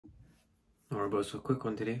Alright bro, so a quick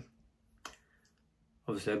one today.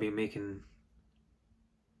 Obviously I've been making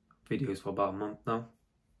videos for about a month now,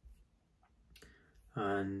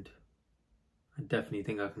 and I definitely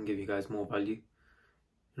think I can give you guys more value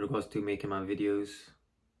in regards to making my videos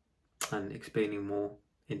and explaining more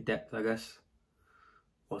in depth, I guess,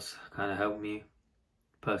 what's kind of helped me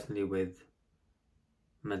personally with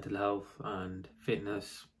mental health and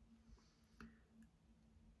fitness,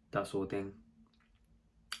 that sort of thing,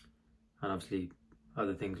 and obviously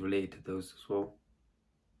other things related to those as well.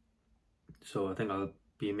 So I think I'll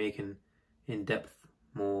be making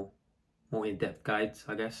more in-depth guides,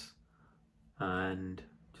 I guess, and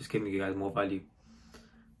just giving you guys more value,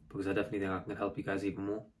 because I definitely think I can help you guys even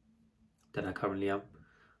more than I currently am.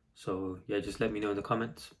 So yeah, just let me know in the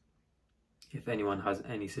comments if anyone has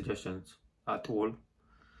any suggestions at all.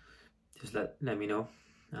 Just let me know,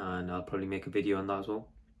 and I'll probably make a video on that as well.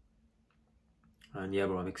 And yeah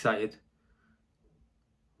bro, I'm excited.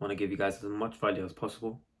 I want to give you guys as much value as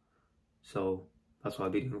possible, so that's what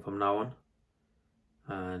I'll be doing from now on.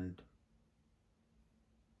 And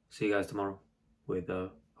see you guys tomorrow with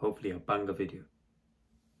hopefully a banger video.